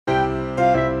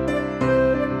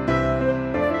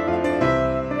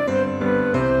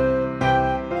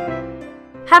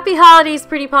Happy holidays,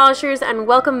 pretty polishers, and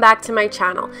welcome back to my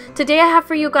channel. Today I have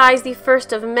for you guys the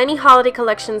first of many holiday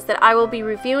collections that I will be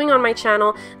reviewing on my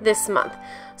channel this month.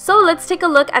 So let's take a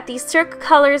look at the Cirque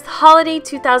Colors Holiday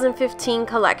 2015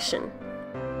 collection.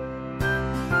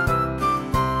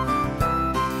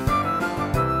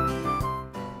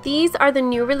 These are the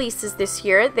new releases this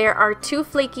year. There are 2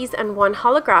 flakies and 1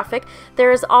 holographic.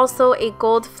 There is also a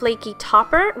gold flakie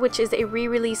topper, which is a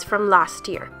re-release from last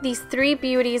year. These 3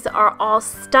 beauties are all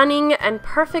stunning and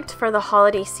perfect for the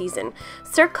holiday season.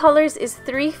 Cirque Colors is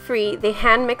 3 free, they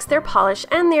hand mix their polish,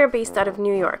 and they are based out of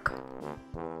New York.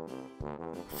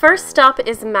 First up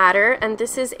is Matter, and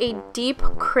this is a deep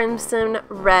crimson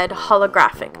red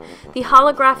holographic. The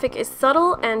holographic is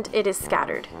subtle and it is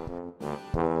scattered.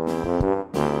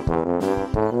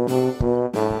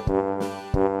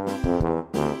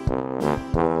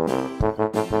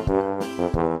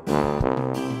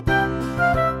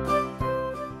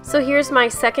 So here's my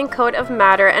second coat of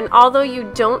Matter, and although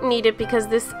you don't need it because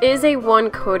this is a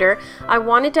 1 coater, I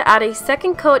wanted to add a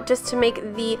second coat just to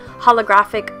make the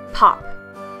holographic pop.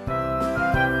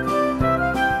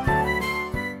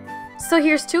 So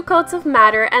here's 2 coats of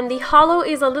Matter, and the holo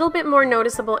is a little bit more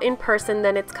noticeable in person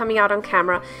than it's coming out on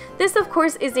camera. This of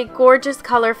course is a gorgeous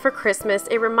color for Christmas.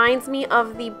 It reminds me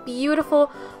of the beautiful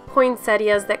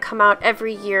poinsettias that come out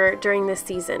every year during this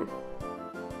season.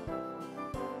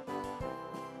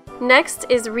 Next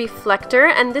is Reflektor,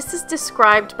 and this is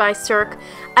described by Cirque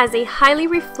as a highly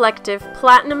reflective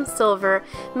platinum silver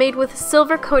made with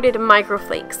silver coated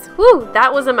microflakes. Whew,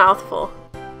 that was a mouthful.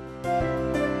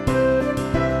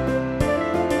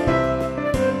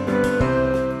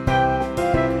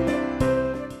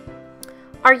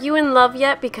 Are you in love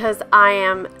yet? Because I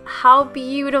am. How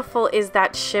beautiful is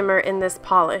that shimmer in this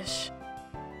polish?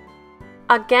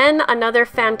 Again, another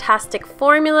fantastic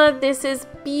formula. This is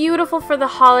beautiful for the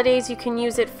holidays. You can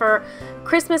use it for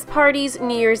Christmas parties,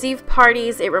 New Year's Eve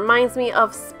parties. It reminds me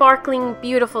of sparkling,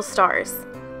 beautiful stars.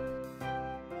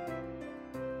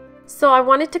 So I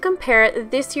wanted to compare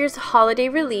this year's holiday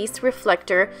release,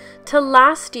 Reflektor, to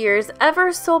last year's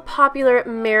ever so popular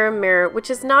Mirror, which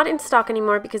is not in stock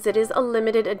anymore because it is a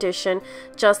limited edition,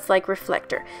 just like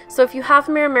Reflektor. So if you have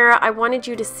Mirror, I wanted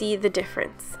you to see the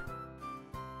difference.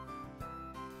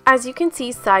 As you can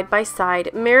see side by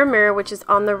side, Mirror, which is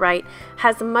on the right,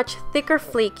 has much thicker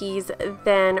flakies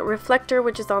than Reflektor,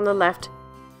 which is on the left.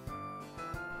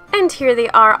 And here they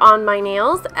are on my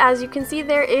nails. As you can see,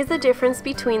 there is a difference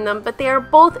between them, but they are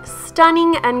both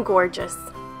stunning and gorgeous.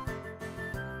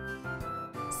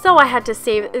 So I had to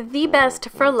save the best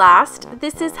for last.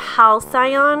 This is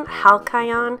Halcyon,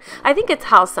 I think it's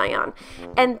Halcyon.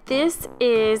 And this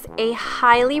is a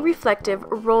highly reflective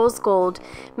rose gold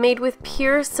made with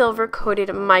pure silver coated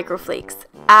microflakes.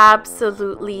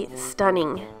 Absolutely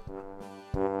stunning.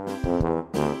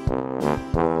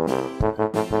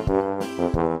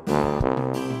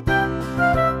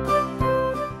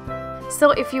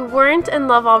 So if you weren't in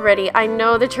love already, I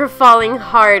know that you're falling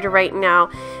hard right now.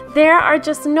 There are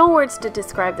just no words to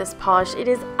describe this polish. It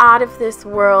is out of this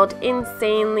world,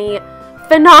 insanely,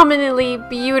 phenomenally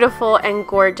beautiful and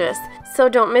gorgeous. So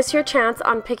don't miss your chance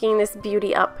on picking this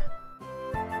beauty up.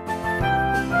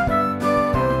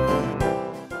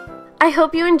 I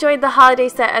hope you enjoyed the holiday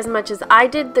set as much as I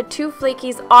did. The 2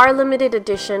 flakies are limited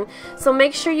edition, so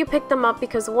make sure you pick them up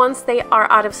because once they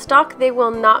are out of stock, they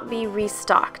will not be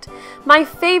restocked. My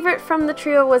favorite from the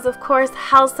trio was of course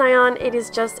Halcyon. It is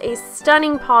just a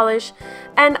stunning polish,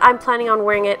 and I'm planning on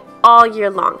wearing it all year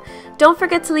long. Don't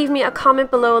forget to leave me a comment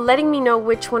below letting me know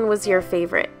which one was your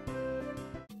favorite.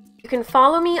 You can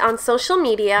follow me on social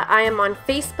media. I am on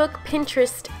Facebook,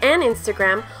 Pinterest, and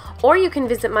Instagram. Or you can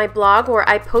visit my blog where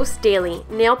I post daily,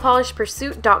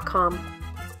 nailpolishpursuit.com.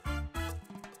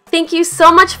 Thank you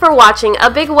so much for watching.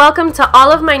 A big welcome to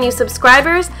all of my new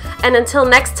subscribers, and until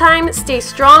next time, stay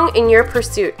strong in your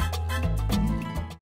pursuit.